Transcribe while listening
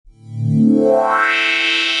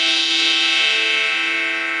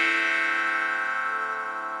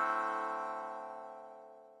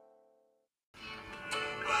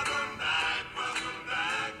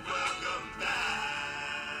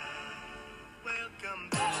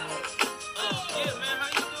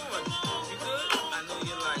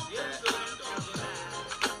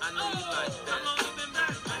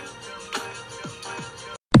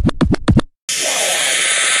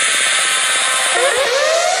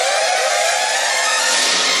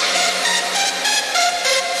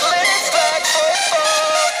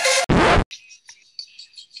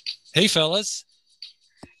Hey, fellas.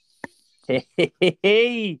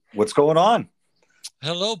 Hey. What's going on?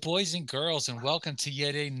 Hello, boys and girls, and welcome to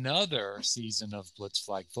yet another season of Blitz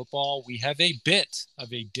Flag Football. We have a bit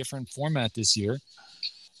of a different format this year,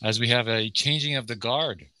 as we have a changing of the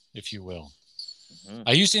guard, if you will. Mhm.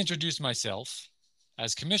 I used to introduce myself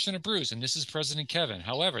as Commissioner Bruce, and this is President Kevin.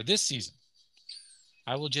 However, this season,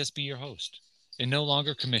 I will just be your host and no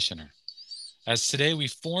longer Commissioner. As today, we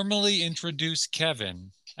formally introduce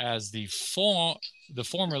Kevin as the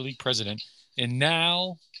former league president and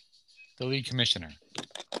now the league commissioner.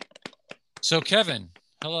 So, Kevin,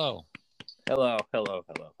 hello, Hello.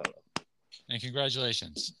 and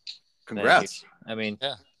congratulations. Thank you. Congrats. I mean,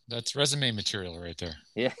 Yeah, that's resume material right there.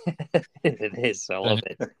 yeah, it is. I love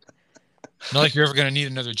it. Not like you're ever going to need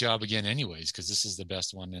another job again, anyways, because this is the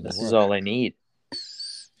best one in This the is world. all I need.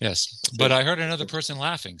 Yes, but I heard another person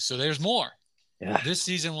laughing, so there's more. Yeah. This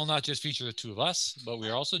season will not just feature the two of us, but we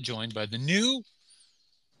are also joined by the new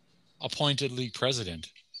appointed league president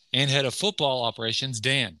and head of football operations,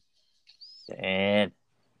 Dan. Dan.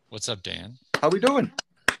 What's up, Dan? How we doing?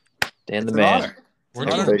 Dan It's the an man. honor. We're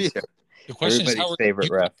It's an doing. honor to be The question is, Everybody's favorite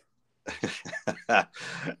ref. here.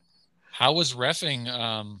 how was refing?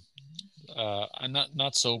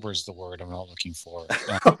 Not sober is the word I'm not looking for.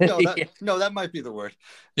 That might be the word.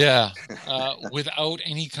 Yeah, without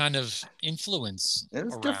any kind of influence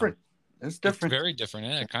It's around. different. It's It's different. very different,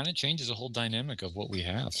 and it kind of changes the whole dynamic of what we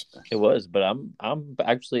have. It was, but I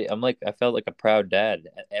felt like a proud dad.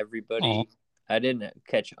 Aw. Everybody, I didn't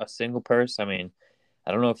catch a single person. I mean,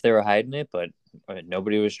 I don't know if they were hiding it, but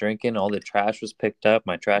nobody was drinking. All the trash was picked up.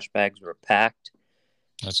 My trash bags were packed.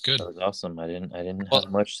 That's good. That was awesome. I didn't Well-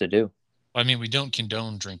 have much to do. I mean, we don't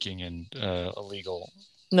condone drinking and illegal,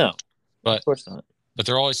 No, But- of course not. but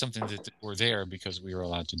they're always something that we're there because we were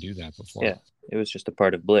allowed to do that before. Yeah. It was just a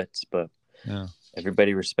part of Blitz, but Yeah.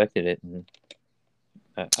 everybody respected it, and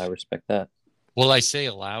I respect that. Well, I say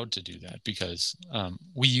allowed to do that because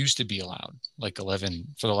we used to be allowed like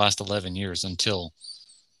 11 for the last 11 years until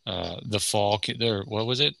the fall. What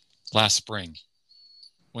was it? Last spring,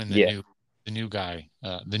 when the new guy,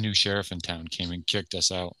 the new sheriff in town, came and kicked us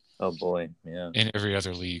out, Oh boy, yeah. and every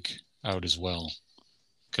other league out as well,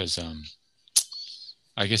 because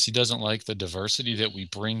I guess he doesn't like the diversity that we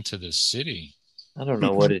bring to the city. I don't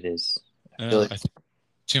know what it is. I feel like I think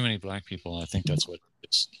too many black people. I think that's what it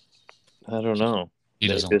is. I don't know. He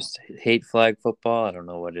They doesn't. just hate flag football. I don't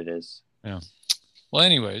know what it is. Well,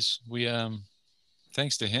 anyways, we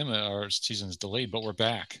thanks to him, our season's delayed, but we're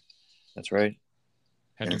back. That's right.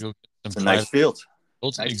 Had to Yeah. go get It's some a nice field.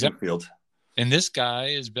 fields. Nice Exactly. field. And this guy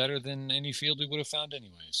is better than any field we would have found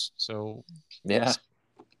anyways. So Yeah.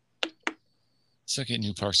 suck it,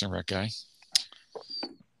 new Parks and Rec guy.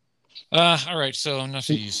 All right, so enough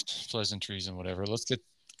of these pleasantries and whatever. Let's get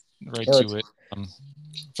right to it.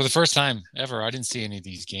 For the first time ever, I didn't see any of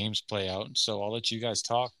these games play out, so I'll let you guys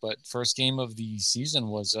talk. But first game of the season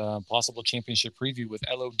was a possible championship preview with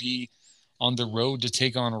LOD on the road to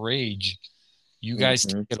take on Rage. You guys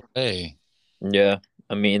take it away. Yeah.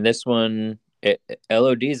 I mean, this one,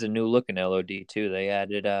 LOD is a new looking LOD too. They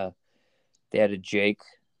added Jake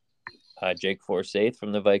Forsyth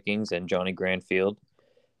from the Vikings and Johnny Granfield.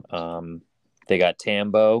 They got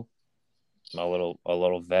Tambo, a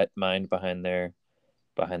little vet mind behind their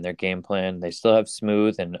game plan. They still have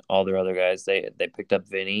Smooth and all their other guys. They picked up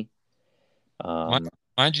Vinny.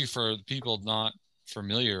 Mind you, for people not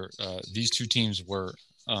familiar, these two teams were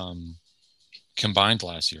combined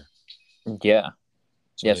last year. Yeah.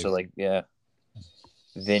 So So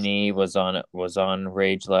Vinny was on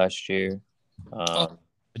Rage last year. I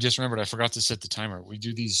just remembered I forgot to set the timer. We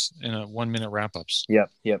do these in a 1 minute wrap ups.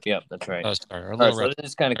 Yep. That's right. Sorry. All right, so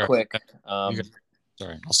this is kind of quick.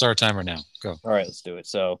 Sorry. I'll start a timer now. Go. All right, let's do it.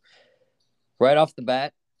 So right off the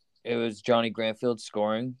bat, it was Johnny Granfield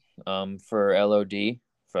scoring for LOD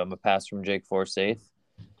from a pass from Jake Forsyth.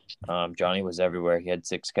 Johnny was everywhere. He had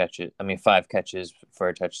 5 catches for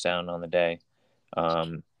a touchdown on the day.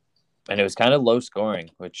 And it was kind of low scoring,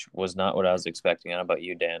 which was not what I was expecting. I don't know about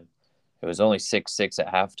you, Dan. It was only 6-6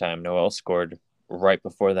 at halftime. Noel scored right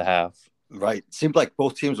before the half. Right. Seemed like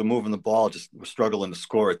both teams were moving the ball, just were struggling to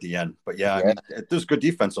score at the end. But I mean, there's good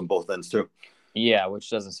defense on both ends too. Yeah, which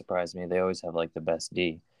doesn't surprise me. They always have like the best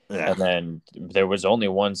D. Yeah. And then there was only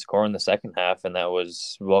one score in the second half, and that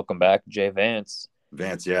was welcome back, Jay Vance.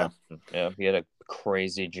 Vance, yeah. Yeah, he had a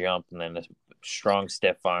crazy jump and then a strong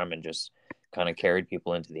stiff arm and just kind of carried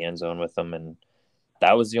people into the end zone with him. And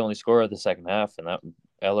that was the only score of the second half. And that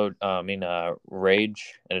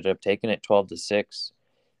Rage ended up taking it 12-6.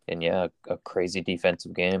 And a crazy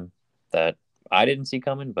defensive game that I didn't see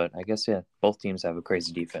coming, but I guess, yeah, both teams have a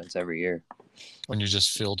crazy defense every year. When you're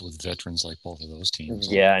just filled with veterans like both of those teams.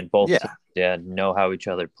 Yeah, and both Yeah. teams, know how each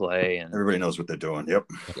other play. And Everybody knows what they're doing. Yep.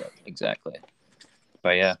 yeah, exactly.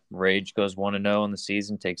 But yeah, Rage goes 1-0 in the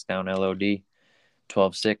season, takes down LOD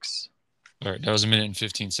 12-6. All right, that was 1 minute and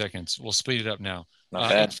 15 seconds. We'll speed it up now. Not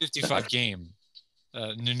bad. At 55 game,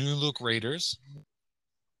 the New Look Raiders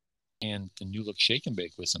and the New Look Shake and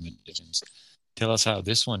Bake with some additions. Tell us how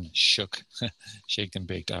this one shook, shaked and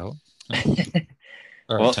baked out.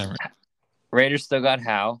 Well, Raiders still got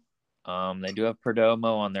Howe. They do have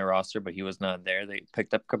Perdomo on their roster, but he was not there. They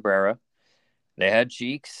picked up Cabrera. They had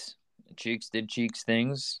Cheeks. Cheeks did Cheeks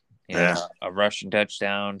things. A rushing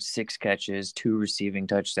touchdown, 6 catches, 2 receiving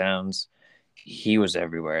touchdowns. He was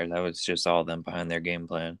everywhere. That was just all them behind their game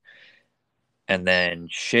plan. And then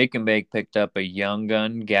Shake and Bake picked up a young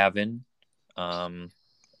gun, Gavin. And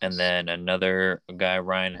then another guy,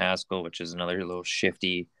 Ryan Haskell, which is another little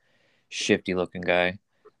shifty looking guy.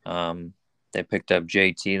 They picked up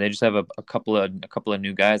JT. They just have a couple of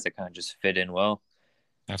new guys that kind of just fit in well.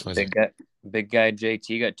 Big guy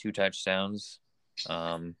JT got 2 touchdowns.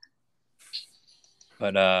 But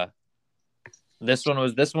this one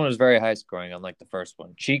was very high scoring, unlike the first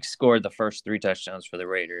one. Cheeks scored the first 3 touchdowns for the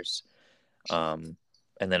Raiders. And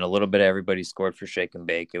then a little bit of everybody scored for Shake and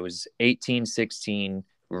Bake. It was 18-16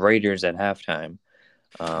 Raiders at halftime.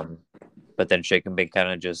 But then Shake and Bake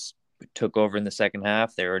kind of just took over in the second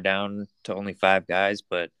half. They were down to only 5 guys,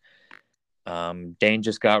 but Dane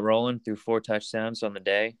just got rolling through 4 touchdowns on the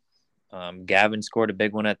day. Gavin scored a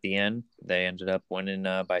big one at the end. They ended up winning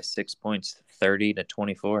by 6 points,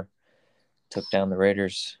 30-24. Took down the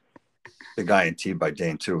Raiders. The guy in T by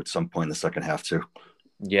Dane too at some point in the second half too.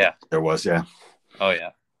 Yeah, there was. Yeah. Oh yeah.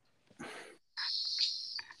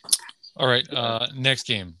 All right. Next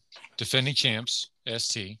game, defending champs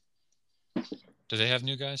ST. Do they have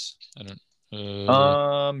new guys? I don't.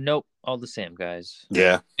 Nope. All the same guys.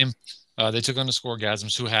 Yeah. They took on the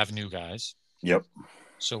Scoregasms, who have new guys. Yep.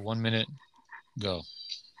 So 1 minute, go.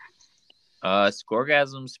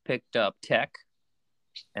 Scoregasms picked up Tech,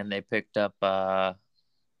 and they picked up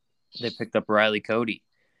Riley Cody.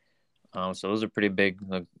 So those are pretty big,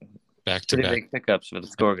 big pickups for the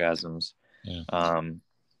Scoregasms. Yeah.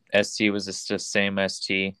 ST was just the same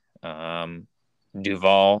ST.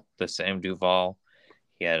 Duval, the same Duval.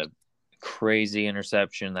 He had a crazy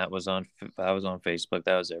interception that was on Facebook.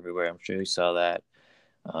 That was everywhere. I'm sure you saw that.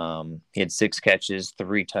 He had 6 catches,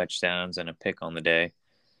 3 touchdowns, and a pick on the day.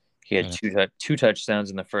 He had two touchdowns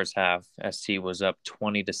in the first half. ST was up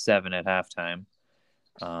 20-7 at halftime.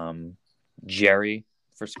 Jerry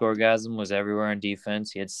for Scoregasm was everywhere on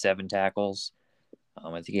defense. He had 7 tackles.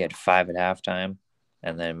 I think he had 5 at halftime.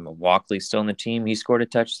 And then Walkley still on the team. He scored a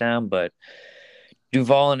touchdown, but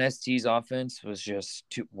Duval and ST's offense was just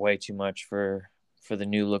way too much for the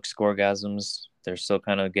new look Scoregasms. They're still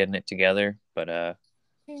kind of getting it together, but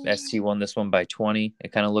ST won this one by 20.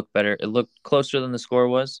 It kind of looked better. It looked closer than the score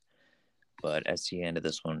was, but ST ended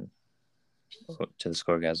this one to the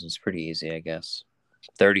Scoregasms pretty easy, I guess.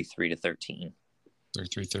 33-13.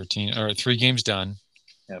 33-13. All right, 3 games done.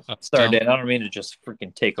 Yep. Sorry, Dan. I don't mean to just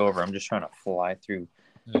freaking take over. I'm just trying to fly through.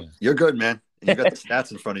 Yeah. You're good, man. You got the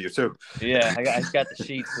stats in front of you too. Yeah, I got the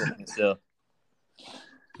sheets with me still.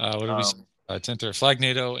 What do we say? 10th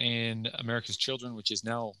Flagnado and America's Children, which is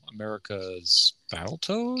now America's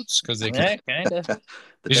Battletoads, because they kind of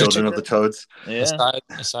the children of the Toads. Yeah.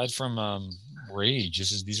 Aside from Rage,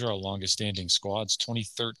 these are our longest standing squads.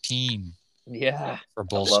 2013. Yeah, for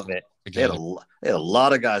both. I love it. They had a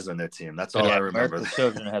lot of guys on their team. That's all I remember. America's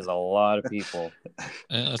Children has a lot of people.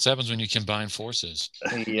 That's happens when you combine forces.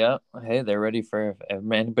 Yeah. Hey, they're ready for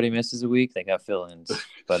if anybody misses a week, they got fill-ins.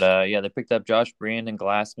 But yeah, they picked up Josh Brandon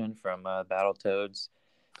Glassman from Battletoads.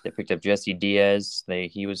 They picked up Jesse Diaz.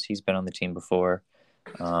 He's been on the team before.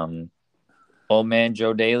 Old man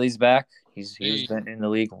Joe Daly's back. He's been in the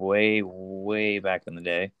league way back in the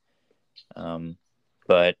day.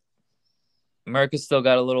 But America's still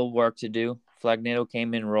got a little work to do. Flagnado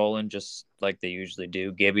came in rolling just like they usually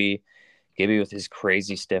do. Gibby with his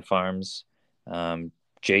crazy stiff arms.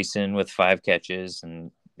 Jason with 5 catches,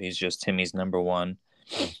 and he's just Timmy's number 1.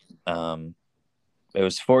 It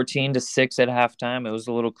was 14-6 at halftime. It was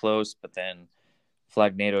a little close, but then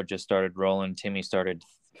Flagnado just started rolling. Timmy started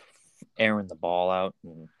airing the ball out.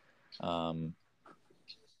 And,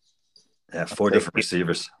 4 different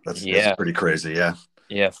receivers. That's pretty crazy, yeah.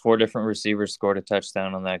 Yeah, 4 different receivers scored a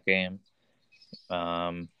touchdown on that game.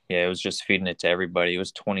 It was just feeding it to everybody. It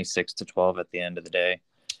was 26-12 at the end of the day.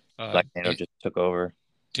 Flagnado just took over.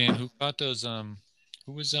 Dan, who got those?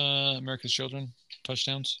 Who was America's Children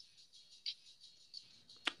touchdowns?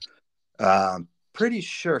 Pretty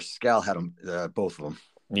sure Scal had them, both of them.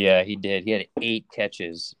 Yeah, he did. He had 8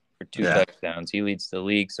 catches for 2 touchdowns. He leads the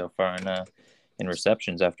league so far in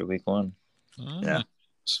receptions after week 1. Yeah.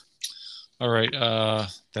 All right.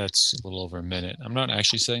 That's a little over a minute. I'm not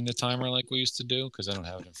actually setting the timer like we used to do because I don't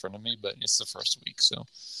have it in front of me, but it's the first week. So,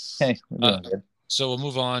 hey, we're doing good. So we'll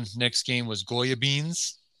move on. Next game was Goya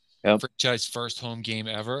Beans. Yep. Franchise first home game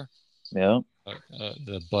ever. Yeah.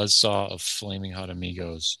 The buzzsaw of Flaming Hot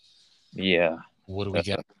Amigos. Yeah. What do we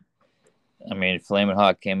get? I mean, Flaming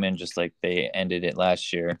Hot came in just like they ended it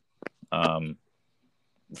last year.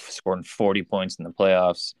 Scoring 40 points in the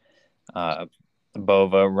playoffs.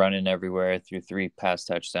 Bova running everywhere, threw 3 pass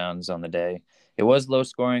touchdowns on the day. It was low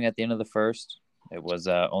scoring at the end of the first. It was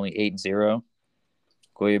only 8-0.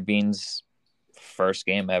 Goya Beans' first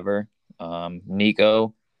game ever.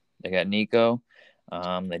 Nico, they got Nico.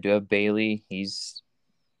 They do have Bailey.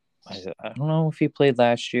 I don't know if he played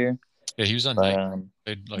last year. Yeah, he was on Nightmare.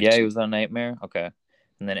 He was on Nightmare. Okay.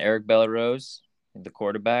 And then Eric Bellarose, the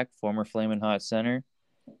quarterback, former Flamin' Hot center.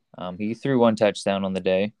 He threw 1 touchdown on the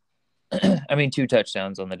day. 2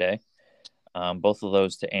 touchdowns on the day. Both of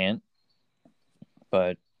those to Ant.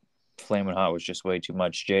 But Flamin' Hot was just way too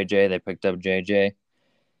much. JJ, they picked up JJ.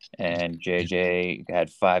 And JJ had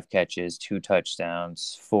 5 catches, 2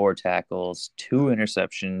 touchdowns, 4 tackles, 2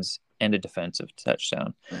 interceptions, and a defensive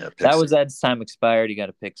touchdown. Yeah, that was as time expired. He got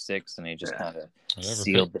a pick 6, and he just kind of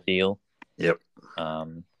sealed the deal. Yep.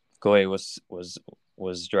 Goy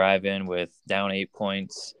was driving with down 8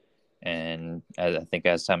 points, and I think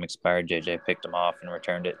as time expired, JJ picked him off and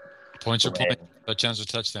returned it. Points are points. Touchdowns are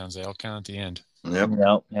touchdowns. They all count at the end. Yep.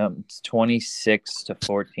 It's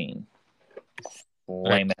 26-14.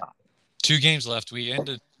 Flame out. 2 games left. We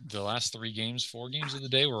ended the last 4 games of the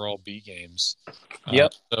day were all B games.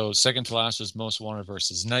 Yep. So second to last was Most Wanted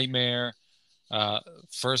versus Nightmare.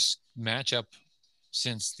 First matchup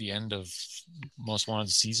since the end of Most Wanted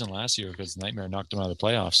season last year because Nightmare knocked them out of the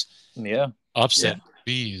playoffs. Yeah. Upset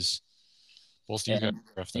Bees. Both of you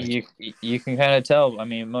guys. You can kind of tell. I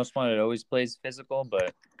mean, Most Wanted always plays physical,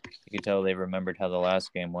 but you can tell they remembered how the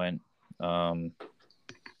last game went.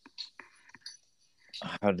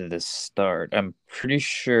 How did this start? I'm pretty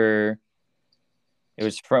sure it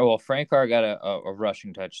was Frank Carr got a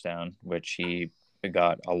rushing touchdown, which he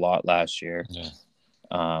got a lot last year. Yeah.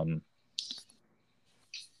 And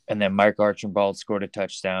then Mike Archibald scored a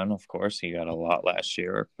touchdown. Of course, he got a lot last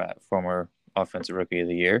year. Former offensive rookie of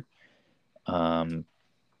the year.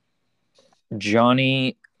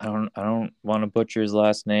 Johnny, I don't want to butcher his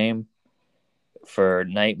last name. For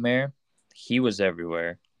Nightmare, he was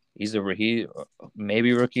everywhere. He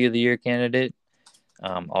maybe rookie of the year candidate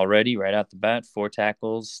already right out the bat. 4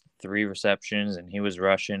 tackles, 3 receptions, and he was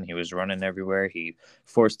rushing. He was running everywhere. He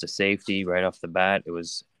forced a safety right off the bat. It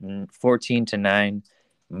was 14-9,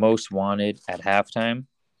 Most Wanted at halftime.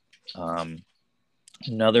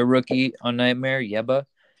 Another rookie on Nightmare, Yeba,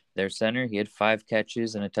 their center. He had 5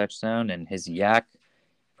 catches and a touchdown, and his Yak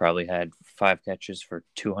probably had 5 catches for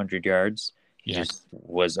 200 yards. He just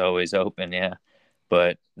was always open, yeah.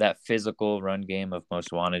 But that physical run game of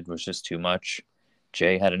Most Wanted was just too much.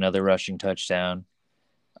 Jay had another rushing touchdown.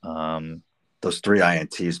 Those 3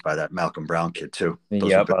 INTs by that Malcolm Brown kid, too. I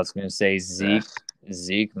was going to say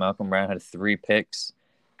Zeke. Malcolm Brown had 3 picks,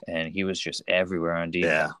 and he was just everywhere on defense.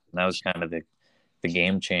 Yeah. And that was kind of the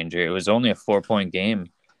game changer. It was only a 4-point game.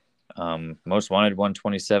 Most Wanted won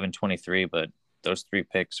 27-23, but those 3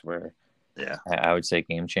 picks were, I would say,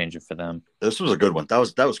 game changer for them. This was a good one. That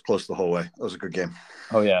was close the whole way. That was a good game.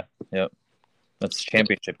 Oh yeah, yep. That's a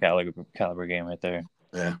championship caliber game right there.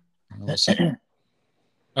 Yeah. We'll see.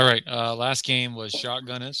 All right. Last game was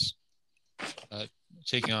Shotgunners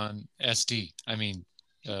taking on SD. I mean,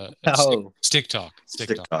 Stick Talk.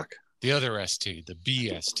 Stick Talk. The other ST, the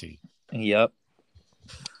BST. Yep.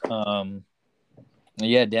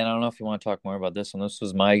 Yeah, Dan, I don't know if you want to talk more about this one. This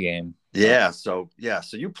was my game. Yeah, so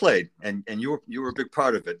you played and you were a big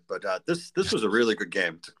part of it, but this was a really good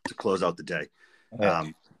game to close out the day. Yeah.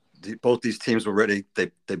 Both these teams were ready.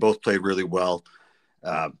 They both played really well.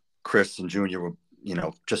 Chris and Junior were,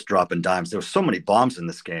 just dropping dimes. There were so many bombs in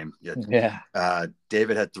this game. Yeah.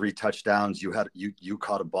 David had 3 touchdowns. You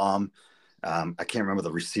caught a bomb. I can't remember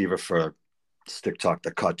the receiver for Stick Talk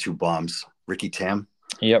that caught 2 bombs. Ricky Tam.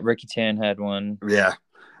 Yep, Ricky Tan had 1. Yeah.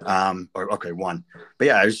 1. But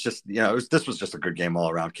yeah, it was just, this was just a good game all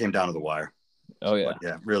around. Came down to the wire. Oh yeah. But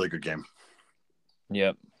yeah, really good game.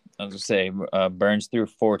 Yep. I was going to say, Burns threw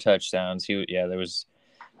 4 touchdowns. There was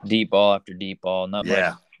deep ball after deep ball.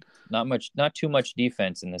 Not too much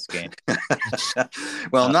defense in this game.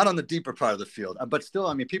 Well, not on the deeper part of the field, but still,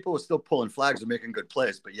 I mean, people were still pulling flags and making good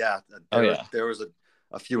plays. But yeah, there was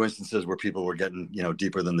a few instances where people were getting,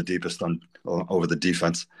 deeper than the deepest over the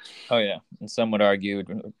defense. Oh yeah, and some would argue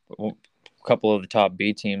a couple of the top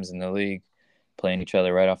B teams in the league playing each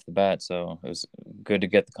other right off the bat. So it was good to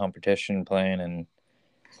get the competition playing and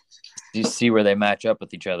you see where they match up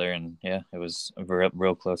with each other. And yeah, it was a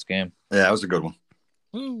real close game. Yeah, it was a good one.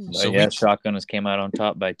 So Shotgunners came out on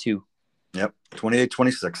top by 2. Yep,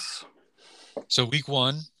 28-26. So week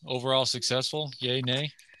 1, overall successful? Yay,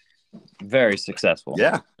 nay? Very successful.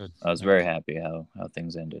 Yeah. Good. I was very happy how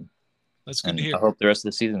things ended. That's good and to hear. I hope the rest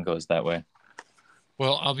of the season goes that way.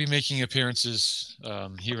 Well, I'll be making appearances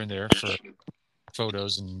here and there for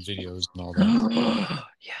photos and videos and all that.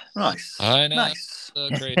 Yeah. Nice. I know. Nice.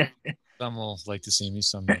 Great. Some will like to see me,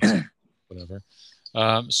 some whatever.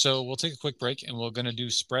 So we'll take a quick break and we're going to do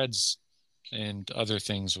spreads and other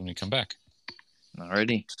things when we come back.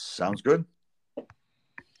 Alrighty. Sounds good.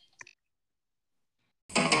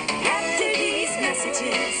 After these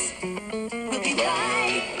messages, we'll be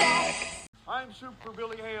right back. I'm Super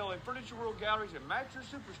Billy Hale at Furniture World Galleries and Mattress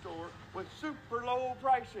Superstore with super low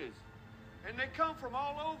prices. And they come from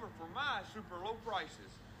all over for my super low prices.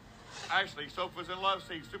 Actually, sofas and love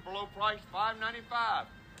seats, super low price, $5.95.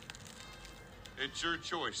 It's your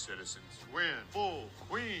choice, citizens. Twin, full,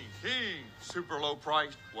 queen, king, super low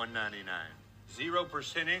price, $199.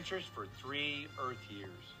 0% interest for 3 Earth years.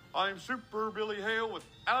 I'm Super Billy Hale with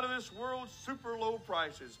out of this world super low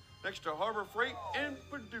prices next to Harbor Freight in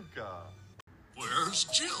Paducah. Where's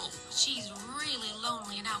Jill? She's really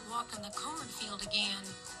lonely and out walking the cornfield again.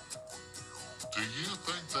 Do you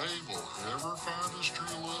think Dave will ever find his true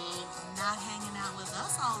love? Not hanging out with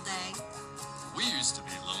us all day. We used to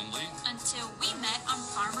be lonely. Until we met on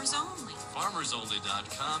Farmers Only.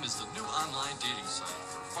 FarmersOnly.com is the new online dating site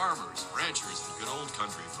for farmers, ranchers, and good old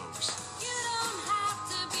country folks. You don't have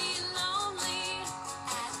to be lonely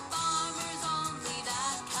at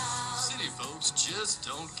FarmersOnly.com. City folks just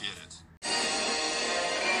don't get it.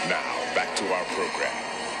 Now, back to our program.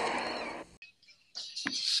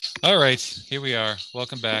 All right, here we are.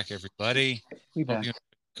 Welcome back, everybody. We back.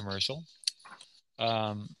 Commercial.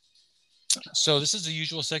 So this is the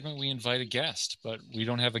usual segment. We invite a guest, but we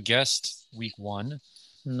don't have a guest week 1.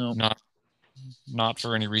 No. Not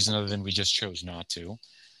for any reason other than we just chose not to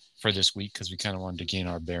for this week because we kind of wanted to gain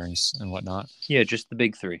our bearings and whatnot. Yeah, just the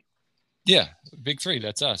big 3. Yeah, big 3.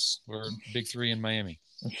 That's us. We're big 3 in Miami.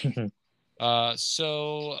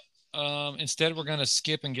 So instead, we're going to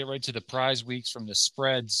skip and get right to the prize weeks from the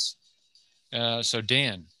spreads. So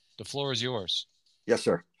Dan, the floor is yours. Yes,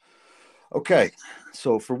 sir. Okay,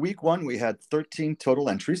 so for week 1, we had 13 total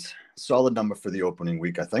entries. Solid number for the opening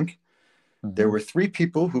week, I think. Mm-hmm. There were 3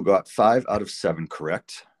 people who got 5 out of 7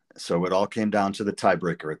 correct. So it all came down to the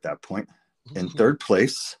tiebreaker at that point. In third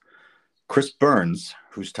place, Chris Burns,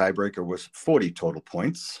 whose tiebreaker was 40 total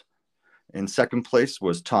points. In second place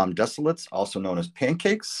was Tom Desolates, also known as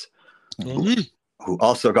Pancakes, who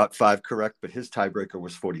also got 5 correct, but his tiebreaker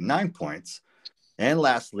was 49 points. And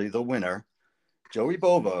lastly, the winner, Joey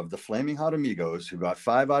Bova of the Flaming Hot Amigos, who got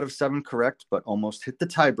 5 out of 7 correct, but almost hit the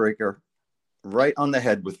tiebreaker right on the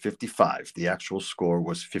head with 55. The actual score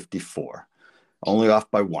was 54, only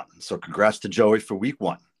off by 1. So congrats to Joey for week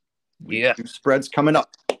 1. Yeah. 2 spreads coming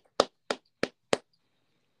up.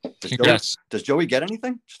 Congrats. Does Joey get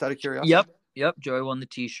anything? Just out of curiosity. Yep. Joey won the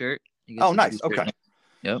T-shirt. Oh, nice. T-shirt. Okay.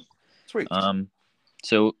 Yep. Sweet.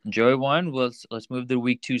 So Joey won. Let's move to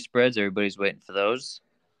week 2 spreads. Everybody's waiting for those.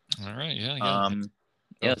 All right. Yeah.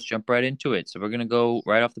 Let's jump right into it. So we're gonna go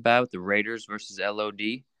right off the bat with the Raiders versus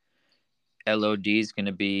LOD. LOD is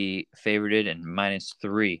gonna be favorited and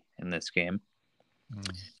 -3 in this game.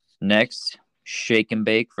 Next, Shake and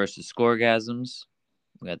Bake versus Scoregasms.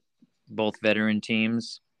 We got both veteran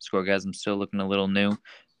teams. Scoregasm still looking a little new,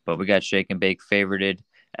 but we got Shake and Bake favorited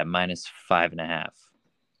at -5.5.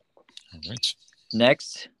 All right.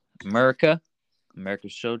 Next, America's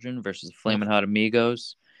Children versus Flamin' Hot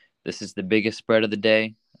Amigos. This is the biggest spread of the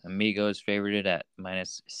day. Amigos favorited at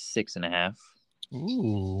 -6.5.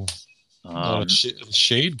 Ooh.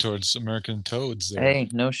 Shade towards American Toads there. Hey,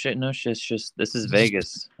 no shit. It's just this is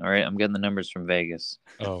Vegas. All right, I'm getting the numbers from Vegas.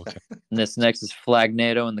 Oh, okay. And this next is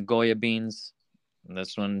Flagnado and the Goya Beans. And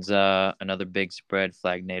this one's another big spread.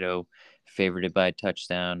 Flagnado favorited by a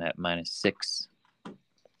touchdown at -6.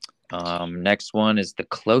 Next one is the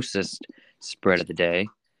closest spread of the day.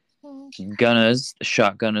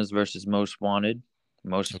 Shotgunners versus Most Wanted.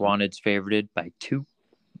 Most Wanted's favorited by 2.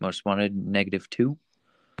 Most Wanted -2.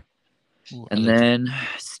 Ooh, and then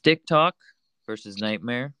Stick Talk versus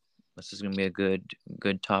Nightmare. This is gonna be a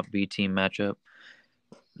good top B team matchup.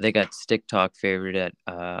 They got Stick Talk favored at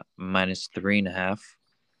 -3.5.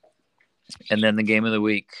 And then the game of the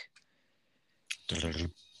week,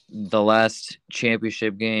 the last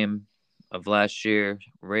championship game of last year,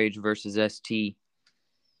 Rage versus ST.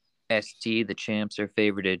 ST, the champs, are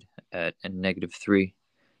favored at a -3,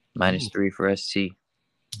 -3 for ST.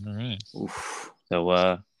 All right. Oof.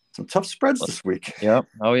 So Some tough spreads this week. yep.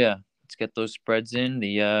 Oh yeah. Let's get those spreads in.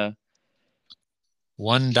 The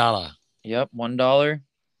 $1. yep, $1.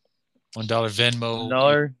 $1 Venmo.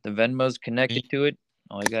 $1. The Venmo's connected to it.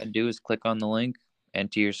 All you gotta do is click on the link,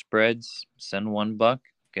 enter your spreads, send $1,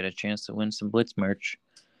 get a chance to win some Blitz merch.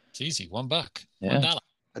 It's easy. $1. Yeah.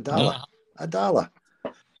 $1. $1.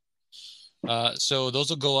 So those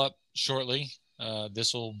will go up shortly.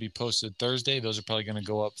 This will be posted Thursday. Those are probably going to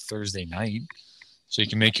go up Thursday night. So you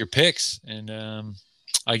can make your picks. And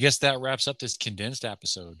I guess that wraps up this condensed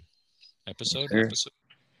episode Sure.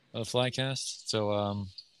 of Flycast. So,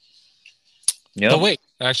 Yep. oh, wait.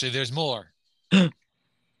 Actually, there's more.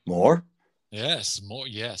 More? Yes, more.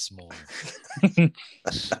 Yes, more.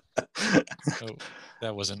 Oh,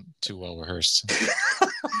 that wasn't too well rehearsed.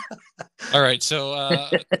 All right, so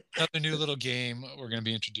another new little game we're going to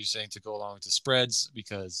be introducing to go along with the spreads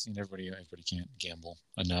because everybody can't gamble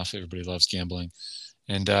enough. Everybody loves gambling,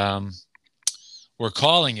 and we're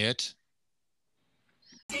calling it.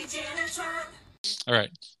 All right,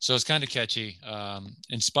 so it's kind of catchy,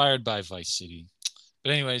 inspired by Vice City.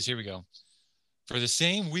 But anyways, here we go. For the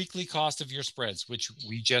same weekly cost of your spreads, which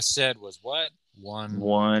we just said was what? $1.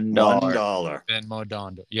 $1. Venmo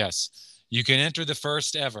Dondo. Yes. You can enter the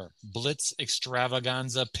first ever Blitz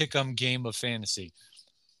Extravaganza Pick'em Game of Fantasy,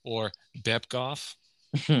 or Bepgoff.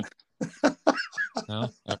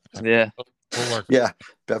 No? Yeah. We'll work. Yeah,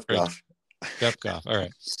 Bepgoff. Bepgoff. All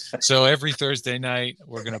right. So every Thursday night,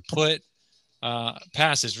 we're going to put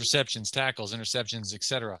passes, receptions, tackles, interceptions,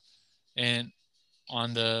 etc. And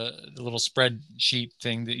on the little spreadsheet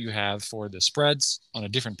thing that you have for the spreads on a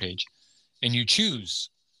different page, and you choose,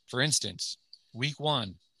 for instance, week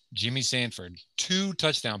 1, Jimmy Sanford, 2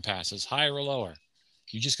 touchdown passes, higher or lower.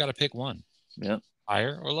 You just got to pick one. Yeah.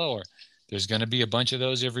 Higher or lower. There's going to be a bunch of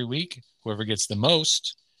those every week. Whoever gets the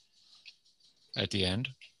most at the end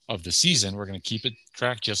of the season, we're going to keep it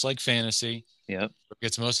track just like fantasy. Yep. Whoever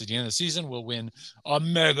gets most at the end of the season will win a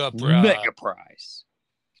mega prize.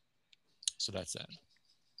 So that's that.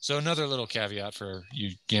 So another little caveat for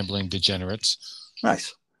you gambling degenerates.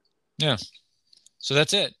 Nice. Yeah. So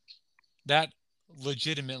that's it. That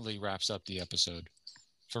legitimately wraps up the episode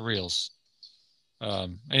for reals.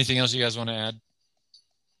 Anything else you guys want to add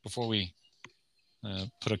before we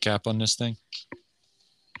put a cap on this thing?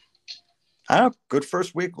 Good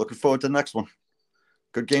first week. Looking forward to the next one.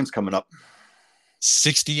 Good games coming up.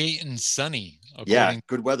 68 and sunny. Yeah,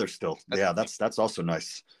 good weather still. Yeah, that's also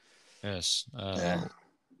nice. Yes. Yeah.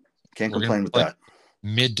 Can't complain with that.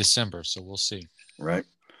 Mid-December, so we'll see. Right.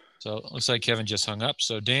 So it looks like Kevin just hung up.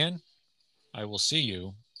 So Dan, I will see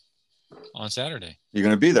you on Saturday. You're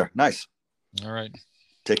going to be there. Nice. All right.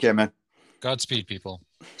 Take care, man. Godspeed, people.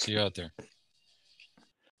 See you out there.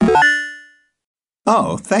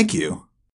 Oh, thank you.